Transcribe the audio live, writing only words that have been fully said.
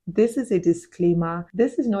This is a disclaimer.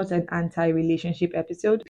 This is not an anti-relationship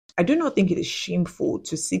episode. I do not think it is shameful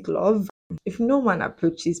to seek love. If no man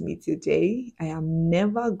approaches me today, I am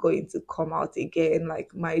never going to come out again.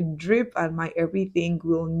 Like, my drip and my everything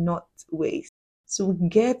will not waste. So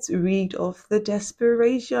get rid of the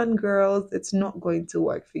desperation, girls. It's not going to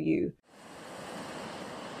work for you.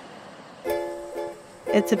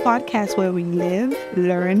 It's a podcast where we live,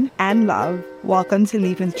 learn, and love. Welcome to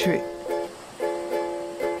Living Truth.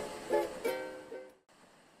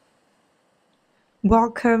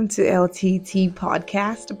 Welcome to LTT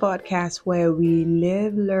Podcast, a podcast where we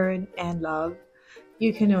live, learn, and love.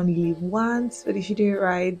 You can only live once, but if you do it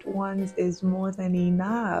right, once is more than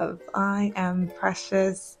enough. I am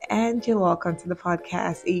Precious, and you're welcome to the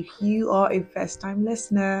podcast. If you are a first-time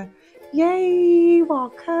listener, yay,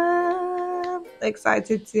 welcome.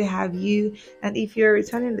 Excited to have you. And if you're a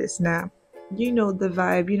returning listener, you know the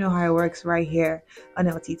vibe, you know how it works right here on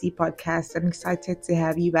LTT Podcast. I'm excited to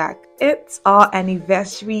have you back. It's our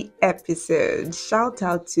anniversary episode. Shout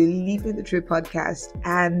out to Living the Truth Podcast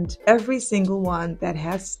and every single one that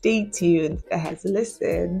has stayed tuned, that has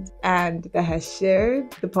listened, and that has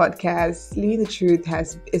shared the podcast. Living the Truth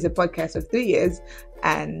is a podcast of 3 years,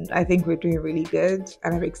 and I think we're doing really good,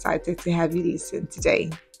 and I'm excited to have you listen today.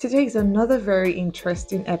 Today is another very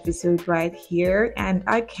interesting episode right here, and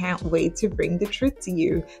I can't wait to bring the truth to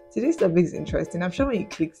you. Today's topic is interesting. I'm sure when you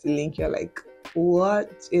click the link, you're like,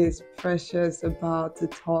 what is Precious about to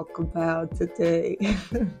talk about today?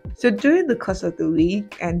 So during the course of the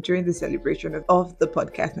week and during the celebration of the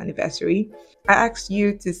podcast anniversary, I asked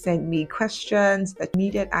you to send me questions that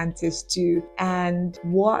needed answers to and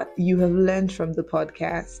what you have learned from the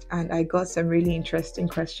podcast. And I got some really interesting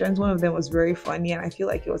questions. One of them was very funny and I feel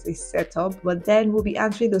like it was a setup, but then we'll be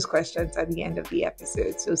answering those questions at the end of the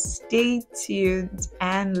episode. So stay tuned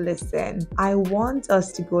and listen. I want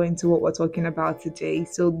us to go into what we're talking about today.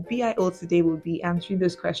 So BIO today will be answering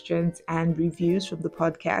those questions and reviews from the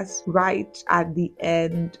podcast right at the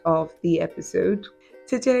end of the episode.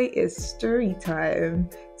 Today is story time.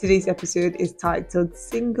 Today's episode is titled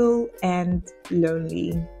Single and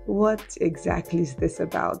Lonely. What exactly is this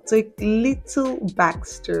about? So a little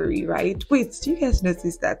backstory, right? Wait, do you guys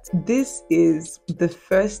notice that this is the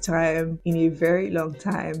first time in a very long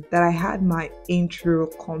time that I had my intro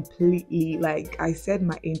completely, like I said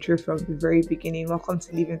my intro from the very beginning. Welcome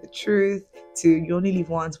to Living the Truth, to You Only Live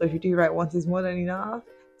Once, but if you do it right, once is more than enough,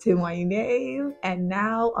 to my name. And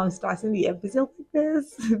now I'm starting the episode like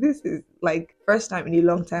this. This is like first time in a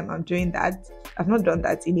long time I'm doing that. I've not done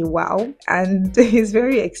that in a while, and it's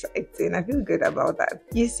very exciting. I feel good about that.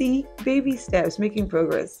 You see, baby steps, making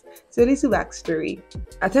progress. So a little backstory.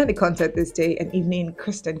 I attended a concert this day, an evening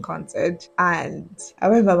Christian concert, and I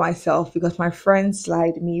went by myself because my friends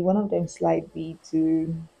one of them slid me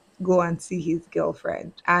to go and see his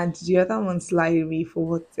girlfriend, and the other one slid me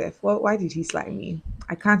for what? Why did he slide me?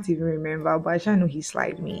 I can't even remember, but I know he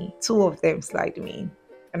slid me. Two of them slid me.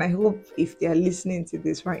 And I hope if they are listening to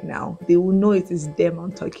this right now, they will know it is them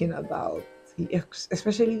I'm talking about.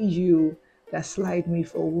 Especially you that slide me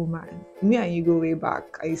for a woman. Me and you go way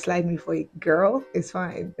back. And you slide me for a girl, it's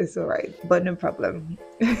fine. It's all right. But no problem.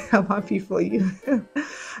 I'm happy for you.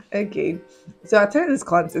 Okay. So I attended this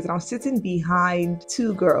concert and I was sitting behind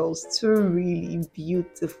two girls, two really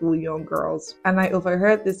beautiful young girls. And I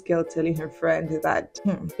overheard this girl telling her friend that,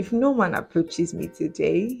 if no man approaches me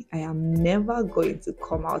today, I am never going to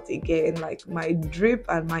come out again. Like, my drip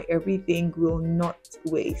and my everything will not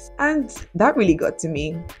waste. And that really got to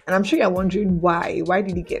me. And I'm sure you're wondering why. Why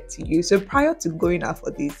did it get to you? So prior to going out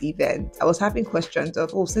for this event, I was having questions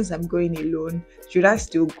of, since I'm going alone, should I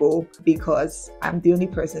still go? Because I'm the only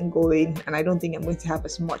person going and I don't think I'm going to have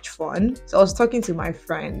as much fun. So I was talking to my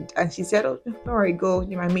friend and she said, don't worry, go,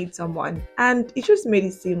 you might meet someone. And it just made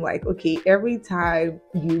it seem like, okay, every time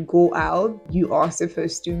you go out, you are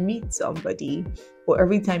supposed to meet somebody, or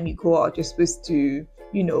every time you go out, you're supposed to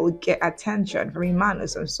get attention from a man of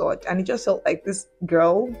some sort. And it just felt like this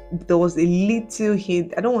girl, there was a little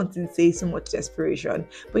hint, I don't want to say so much desperation,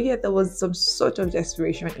 but yet there was some sort of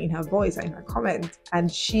desperation in her voice and in her comment.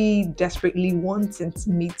 And she desperately wanted to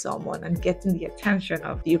meet someone and getting the attention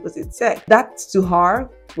of the opposite sex. That to her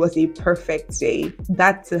was a perfect day.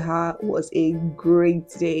 That to her was a great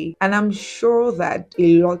day. And I'm sure that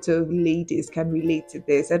a lot of ladies can relate to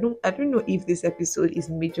this. I don't know if this episode is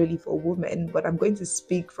majorly for women, but I'm going to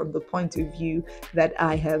speak from the point of view that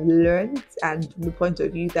I have learned and from the point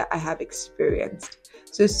of view that I have experienced.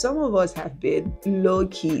 So some of us have been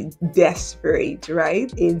low-key desperate,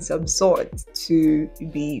 right? In some sort to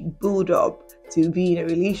be built up, to be in a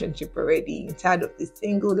relationship already, tired of the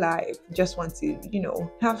single life, just want to,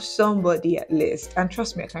 have somebody at least. And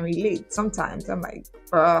trust me, I can relate. Sometimes I'm like,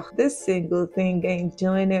 this single thing ain't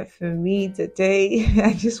doing it for me today.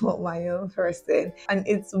 I just want my own person. And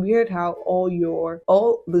it's weird how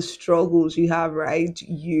all the struggles you have, right?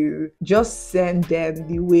 You just send them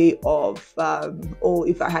the way of,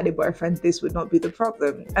 if I had a boyfriend, this would not be the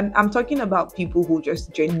problem. And I'm talking about people who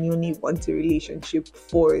just genuinely want a relationship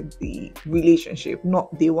for the relationship,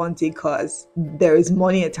 not they want it because there is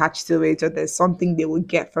money attached to it, or there's something they will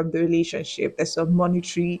get from the relationship. There's some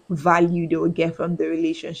monetary value they will get from the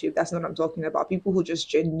relationship. That's not what I'm talking about. People who just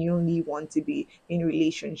genuinely want to be in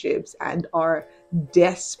relationships and are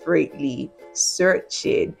desperately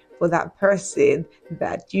searching for that person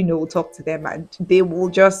that, talk to them and they will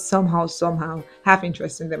just somehow have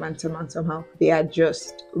interest in them, and somehow they are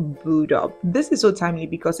just booed up. This is so timely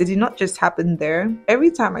because it did not just happen there.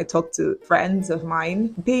 Every time I talk to friends of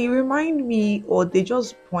mine, they remind me, or they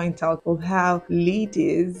just point out of how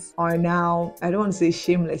ladies are now, I don't want to say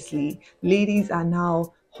shamelessly, ladies are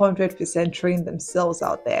now 100% train themselves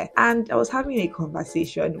out there. And I was having a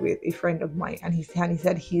conversation with a friend of mine, and he said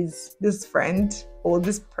this friend, or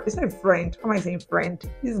this it's not a friend, how am I saying friend?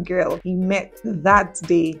 This girl he met that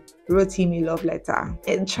day wrote him a love letter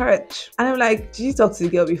in church. And I'm like, did you talk to the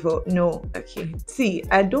girl before? No. Okay. See,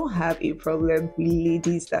 I don't have a problem with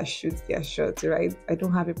ladies that shoot their shot, right? I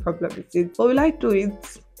don't have a problem with it. But will I do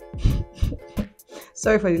it?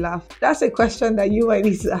 Sorry for the laugh. That's a question that you might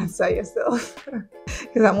need to answer yourself.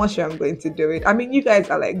 Because I'm not sure I'm going to do it. I mean, you guys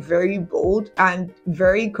are like very bold and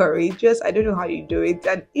very courageous. I don't know how you do it.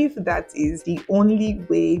 And if that is the only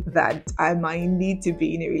way that I might need to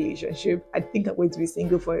be in a relationship, I think I'm going to be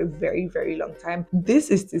single for a very, very long time. This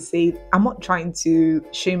is to say, I'm not trying to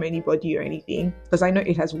shame anybody or anything, because I know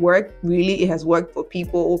it has worked. Really, it has worked for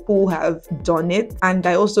people who have done it. And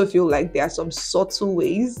I also feel like there are some subtle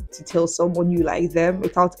ways to tell someone you like them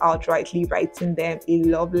without outrightly writing them a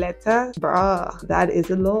love letter. That is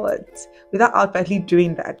a lot. Without outrightly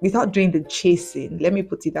doing that, without doing the chasing, let me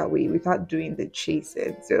put it that way, without doing the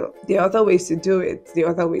chasing. So there are other ways to do it. There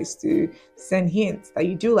are other ways to send hints that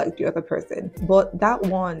you do like the other person. But that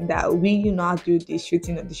one that we do the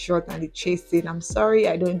shooting of the shot and the chasing, I'm sorry,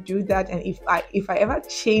 I don't do that. And if I ever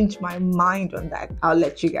change my mind on that, I'll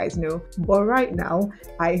let you guys know. But right now,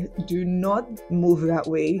 I do not move that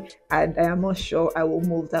way, and I am not sure I will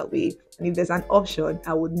move that way. And if there's an option,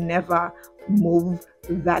 I would never move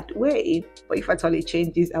that way. But if at all it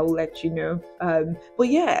changes, I will let you know. But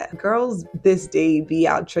yeah, girls this day be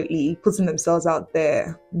actually putting themselves out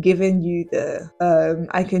there, giving you the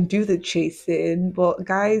I can do the chasing, but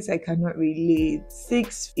guys, I cannot relate.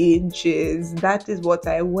 6 inches, that is what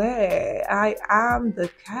I wear. I am the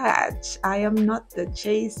catch. I am not the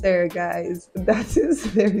chaser, guys.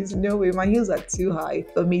 There is no way. My heels are too high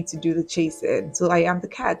for me to do the chasing, so I am the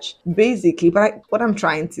catch basically. But what I'm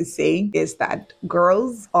trying to say is that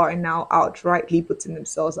girls are now outrightly putting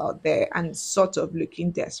themselves out there and sort of looking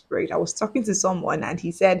desperate. I was talking to someone and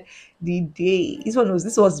he said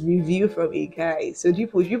this was review from a guy, so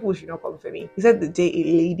people should not come for me. He said the day a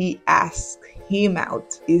lady asks him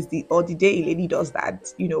out is the day a lady does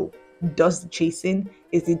that, does the chasing,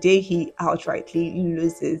 is the day he outrightly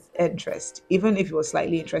loses interest, even if he was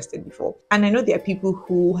slightly interested before. And I know there are people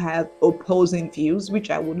who have opposing views, which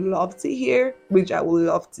I would love to hear, which I would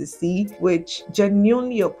love to see, which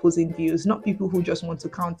genuinely opposing views, not people who just want to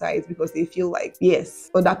counter it because they feel like, yes,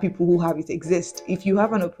 other people who have it exist. If you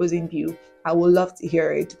have an opposing view, I would love to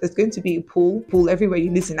hear it. There's going to be a poll everywhere you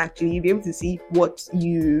listen. Actually, you'll be able to see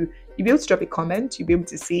you'll be able to drop a comment. You'll be able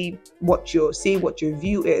to see what your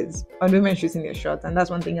view is on women shooting their shot, and that's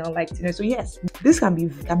one thing I would like to know. So yes, this can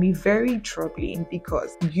be very troubling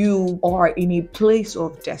because you are in a place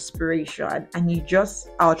of desperation and you just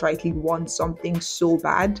outrightly want something so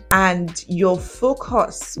bad, and your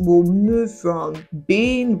focus will move from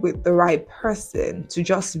being with the right person to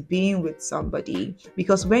just being with somebody.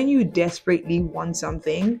 Because when you desperately want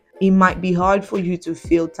something, it might be hard for you to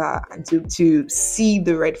filter and to see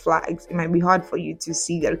the red flags. It might be hard for you to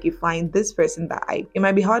see that, okay, fine, this person it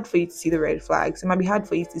might be hard for you to see the red flags. It might be hard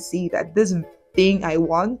for you to see that this thing I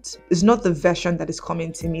want is not the version that is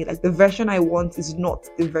coming to me. Like, the version I want is not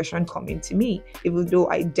the version coming to me, even though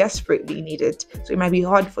I desperately need it. So it might be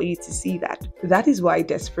hard for you to see that. That is why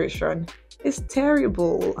desperation is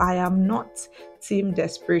terrible. I am not team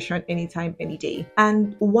desperation anytime, any day.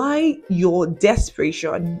 And why your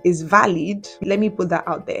desperation is valid, let me put that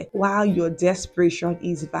out there. While your desperation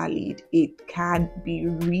is valid, it can be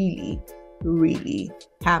really, really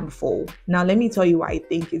harmful. Now, let me tell you why I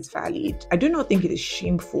think it's valid. I do not think it is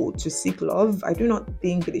shameful to seek love. I do not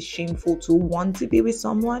think it is shameful to want to be with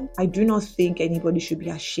someone. I do not think anybody should be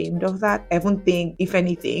ashamed of that. I even think, if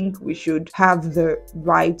anything, we should have the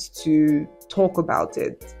right to talk about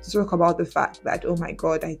it, to talk about the fact that, oh my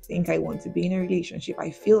God, I think I want to be in a relationship. I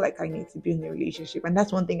feel like I need to be in a relationship. And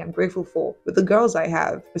that's one thing I'm grateful for. With the girls I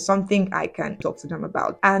have, it's something I can talk to them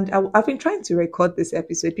about. And I've been trying to record this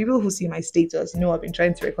episode. People who see my status know I've been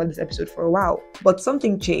trying to record this episode for a while. But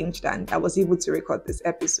something changed and I was able to record this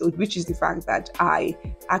episode, which is the fact that I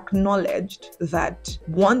acknowledged that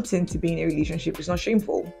wanting to be in a relationship is not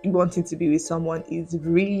shameful. Wanting to be with someone is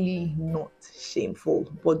really not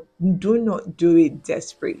shameful, but do not do it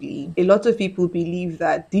desperately. A lot of people believe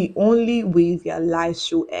that the only way their lives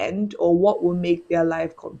should end or what will make their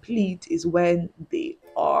life complete is when they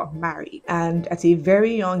are married. And at a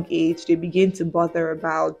very young age, they begin to bother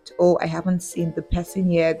about, oh, I haven't seen the person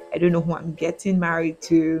yet. I don't know who I'm getting married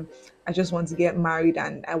to. I just want to get married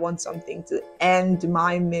and I want something to end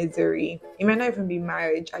my misery. It might not even be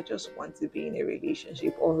marriage. I just want to be in a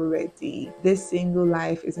relationship already. This single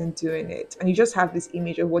life isn't doing it. And you just have this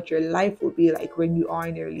image of what your life will be like when you are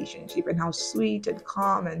in a relationship and how sweet and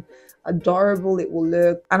calm and adorable it will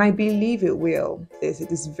look. And I believe it will.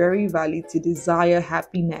 It is very valid to desire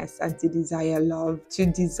happiness and to desire love, to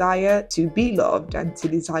desire to be loved and to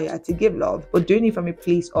desire to give love. But doing it from a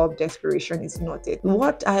place of desperation is not it.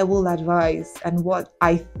 What I will advise and what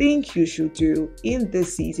I think you should do in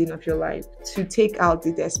this season of your life to take out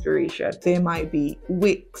the desperation, there might be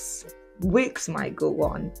weeks might go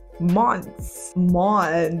on, months,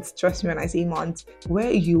 trust me when I say months,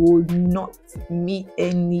 where you will not meet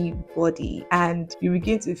anybody and you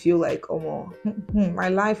begin to feel like, oh, my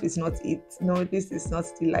life is not it. No, this is not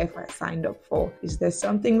the life I signed up for. Is there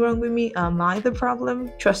something wrong with me? Am I the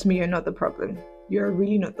problem? Trust me, you're not the problem. You're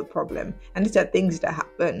really not the problem. And these are things that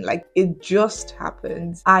happen. Like, it just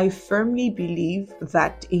happens. I firmly believe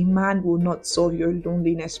that a man will not solve your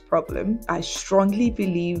loneliness problem. I strongly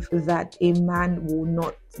believe that a man will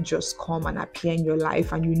not just come and appear in your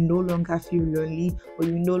life and you no longer feel lonely or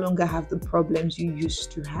you no longer have the problems you used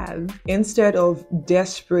to have. Instead of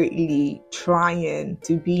desperately trying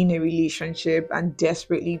to be in a relationship and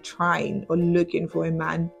desperately trying or looking for a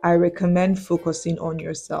man, I recommend focusing on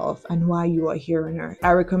yourself and why you are here on earth.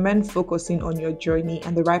 I recommend focusing on your journey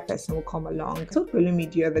and the right person will come along. I told me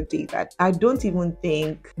the other day that I don't even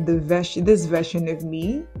think this version of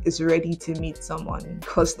me is ready to meet someone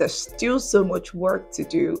because there's still so much work to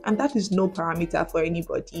do. And that is no parameter for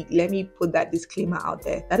anybody. Let me put that disclaimer out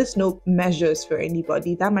there. That is no measures for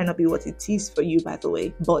anybody. That might not be what it is for you, by the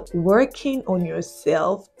way. But working on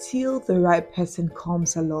yourself till the right person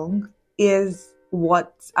comes along is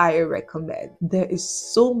what I recommend. There is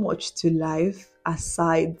so much to life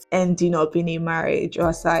aside ending up in a marriage or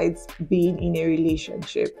aside being in a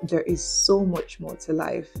relationship. There is so much more to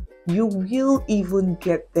life. You will even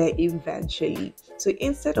get there eventually. So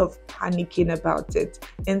instead of panicking about it,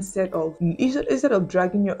 instead of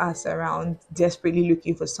dragging your ass around desperately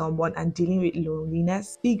looking for someone and dealing with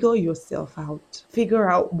loneliness, figure yourself out. Figure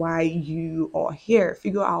out why you are here.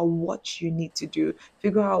 Figure out what you need to do.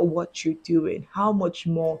 Figure out what you're doing. How much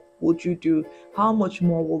more would you do? How much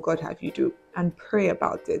more will God have you do? And pray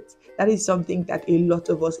about it. That is something that a lot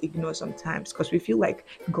of us ignore sometimes because we feel like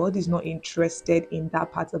God is not interested in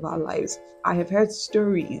that part of our lives. I have heard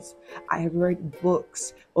stories, I have read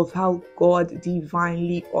books of how God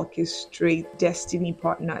divinely orchestrates destiny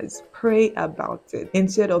partners. Pray about it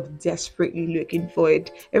instead of desperately looking for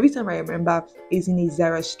it. Every time I remember Izzy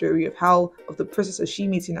Zara's story of the process of she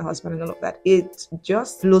meeting her husband and all of that, it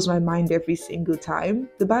just blows my mind every single time.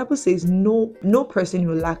 The Bible says no person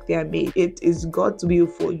will lack their mate. It is God's will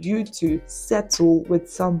for you to settle with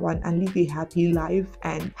someone and live a happy life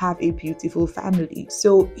and have a beautiful family.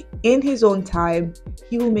 So in his own time,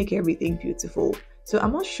 he will make everything beautiful. So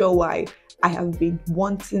I'm not sure why I have been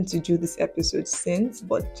wanting to do this episode since,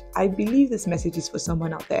 but I believe this message is for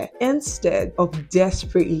someone out there. Instead of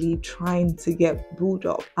desperately trying to get booed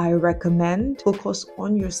up, I recommend focus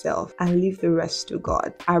on yourself and leave the rest to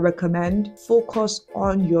God. I recommend focus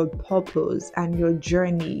on your purpose and your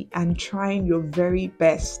journey and trying your very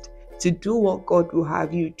best to do what God will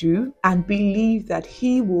have you do and believe that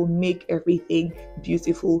He will make everything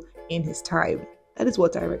beautiful in His time. That is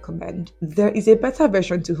what I recommend. There is a better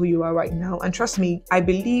version to who you are right now. And trust me, I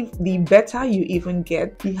believe the better you even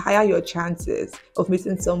get, the higher your chances of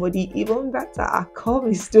meeting somebody even better. Call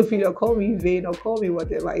me stupid or call me vain or call me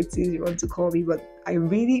whatever it is you want to call me. But I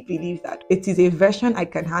really believe that it is a version I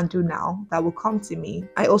can handle now that will come to me.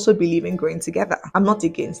 I also believe in growing together. I'm not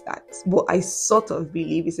against that, but I sort of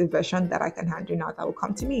believe it's a version that I can handle now that will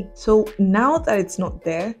come to me. So now that it's not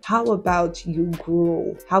there, how about you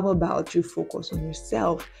grow? How about you focus on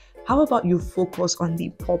yourself? How about you focus on the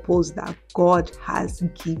purpose that God has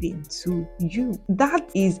given to you?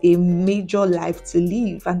 That is a major life to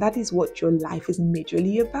live, and that is what your life is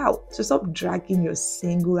majorly about. So stop dragging your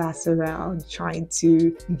single ass around trying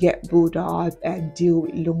to get bored up and deal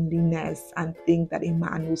with loneliness and think that a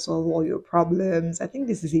man will solve all your problems. I think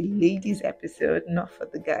this is a ladies episode, not for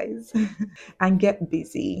the guys. And get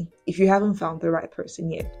busy. If you haven't found the right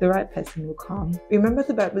person yet, the right person will come. Remember,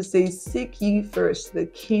 the Bible says, seek ye first the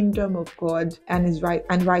kingdom of God and his right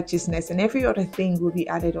and righteousness, and every other thing will be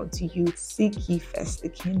added unto you. Seek ye first the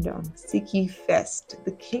kingdom. Seek ye first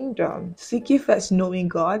the kingdom. Seek ye first knowing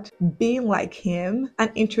God, being like him,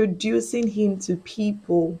 and introducing him to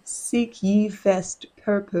people. Seek ye first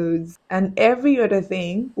purpose, and every other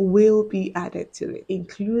thing will be added to it,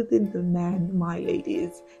 including the man, my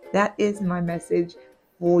ladies. That is my message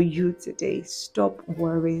for you today. Stop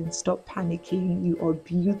worrying, stop panicking. You are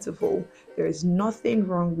beautiful. There is nothing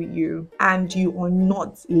wrong with you, and you are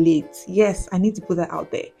not late. Yes, I need to put that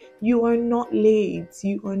out there. You are not late.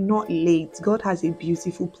 You are not late. God has a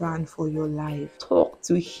beautiful plan for your life. Talk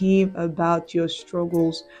to him about your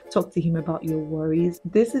struggles. Talk to him about your worries.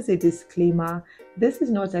 This is a disclaimer. This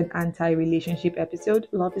is not an anti-relationship episode.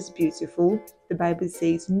 Love is beautiful. The Bible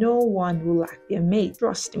says no one will lack their mate.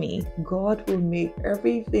 Trust me, God will make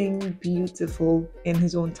everything beautiful in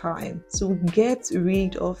his own time. So get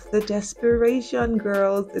rid of the desperation,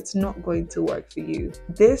 girls. It's not going to work for you.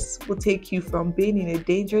 This will take you from being in a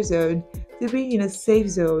danger zone to being in a safe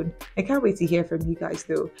zone. I can't wait to hear from you guys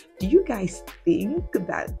though. Do you guys think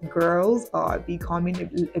that girls are becoming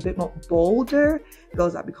a bit more bolder?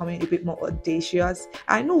 Girls are becoming a bit more audacious?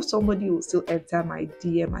 I know somebody will still enter my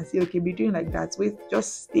DM and say, okay, be doing like that. Wait,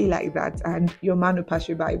 just stay like that and your man will pass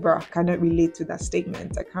you by. Bro, I cannot relate to that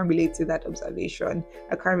statement. I can't relate to that observation.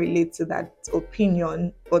 I can't relate to that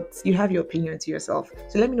opinion, but you have your opinion to yourself.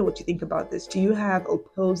 So let me know what you think about this. Do you have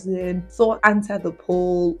opposing thought? Answer the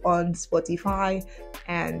poll on Spotify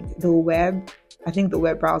and the web. I think the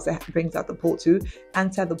web browser brings out the poll too.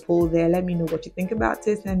 Answer the poll there. Let me know what you think about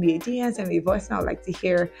it. Send me a DM, send me a voice. I'd like to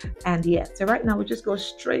hear. And yeah, so right now we'll just go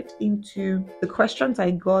straight into the questions I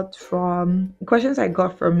got from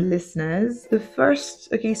listeners. The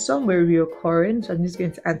first, okay, some were reoccurring, so I'm just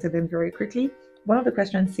going to answer them very quickly. One of the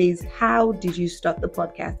questions says, how did you start the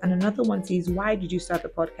podcast? And another one says, why did you start the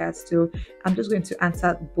podcast? So I'm just going to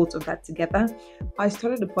answer both of that together. I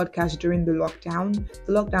started the podcast during the lockdown.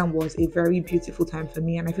 The lockdown was a very beautiful time for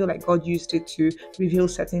me, and I feel like God used it to reveal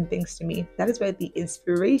certain things to me. That is where the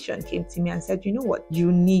inspiration came to me and said, you know what,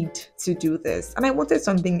 you need to do this. And I wanted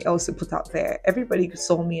something else to put out there. Everybody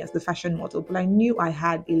saw me as the fashion model, but I knew I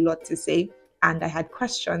had a lot to say and I had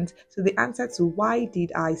questions. So the answer to why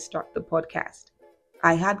did I start the podcast?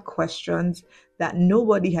 I had questions that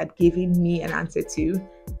nobody had given me an answer to,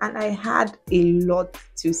 and I had a lot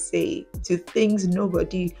to say to things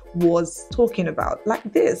nobody was talking about,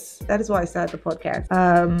 like this. That is why I started the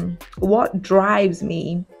podcast. What drives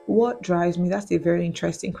me? That's a very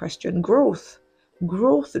interesting question. Growth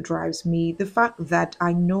drives me. The fact that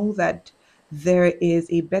I know that there is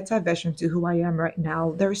a better version to who I am right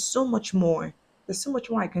now. There is so much more. There's so much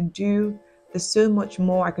more I can do. There's so much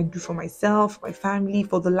more I can do for myself, my family,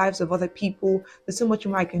 for the lives of other people. There's so much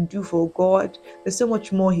more I can do for God. There's so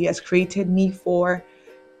much more he has created me for.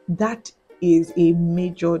 That is a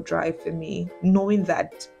major drive for me, knowing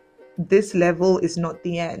that this level is not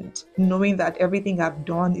the end, knowing that everything I've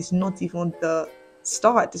done is not even the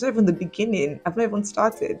start. It's not even the beginning. I've not even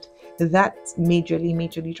started. That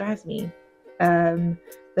majorly drives me. The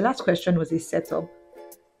last question was a setup.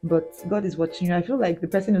 But God is watching you. I feel like the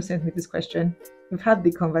person who sent me this question, we've had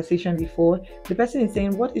the conversation before. The person is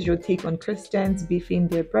saying, what is your take on Christians beefing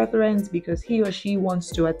their brethren because he or she wants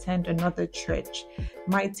to attend another church?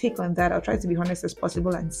 My take on that, I'll try to be honest as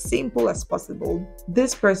possible and simple as possible.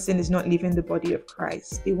 This person is not leaving the body of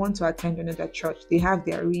Christ. They want to attend another church. They have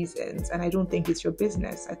their reasons, and I don't think it's your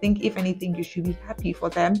business. I think if anything, you should be happy for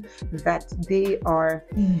them that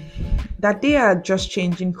they are just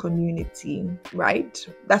changing community, right?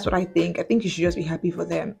 That's what I think. I think you should just be happy for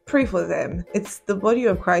them. Pray for them. It's the body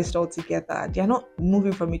of Christ altogether. They're not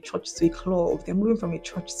moving from a church to a club. They're moving from a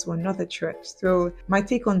church to another church. So my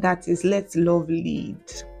take on that is, let's love lead.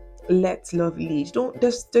 let love lead. Don't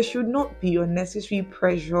there should not be unnecessary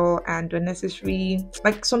pressure and unnecessary,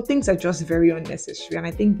 like, some things are just very unnecessary, and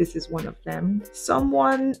I think this is one of them.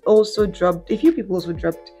 Someone also dropped, a few people also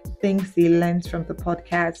dropped things they learned from the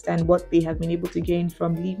podcast and what they have been able to gain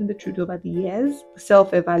from living the truth over the years.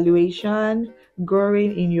 Self-evaluation,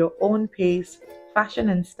 growing in your own pace, fashion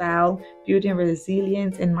and style, building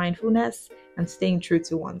resilience and mindfulness, and staying true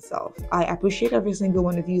to oneself. I appreciate every single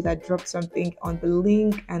one of you that dropped something on the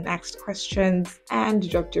link and asked questions and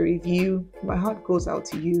dropped a review. My heart goes out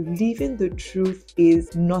to you. Living the truth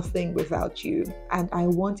is nothing without you, and I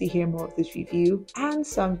want to hear more of this review, and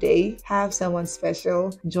someday have someone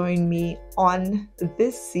special join me on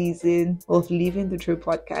this season of Living the Truth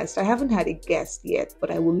podcast. I haven't had a guest yet,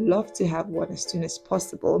 but I would love to have one as soon as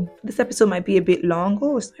possible. This episode might be a bit long.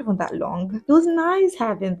 Oh, it's not even that long. It was nice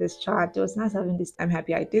having this chat. It was nice having this. I'm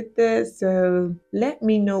happy I did this. So let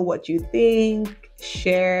me know what you think.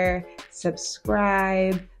 Share,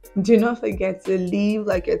 subscribe. Do not forget to live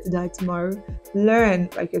like you're to die tomorrow. Learn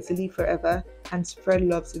like you're to live forever. And spread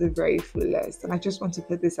love to the very fullest. And I just want to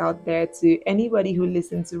put this out there to anybody who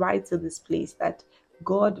listens right to this place, that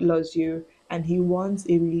God loves you and He wants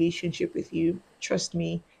a relationship with you. Trust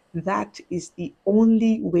me, that is the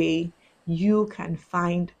only way you can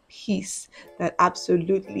find peace that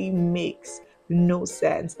absolutely makes no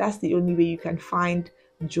sense. That's the only way you can find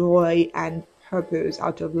joy and purpose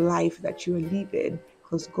out of life that you are living,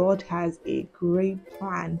 because God has a great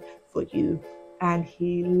plan for you and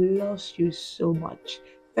He loves you so much.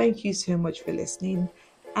 Thank you so much for listening,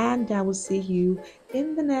 and I will see you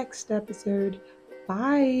in the next episode.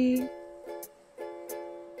 Bye.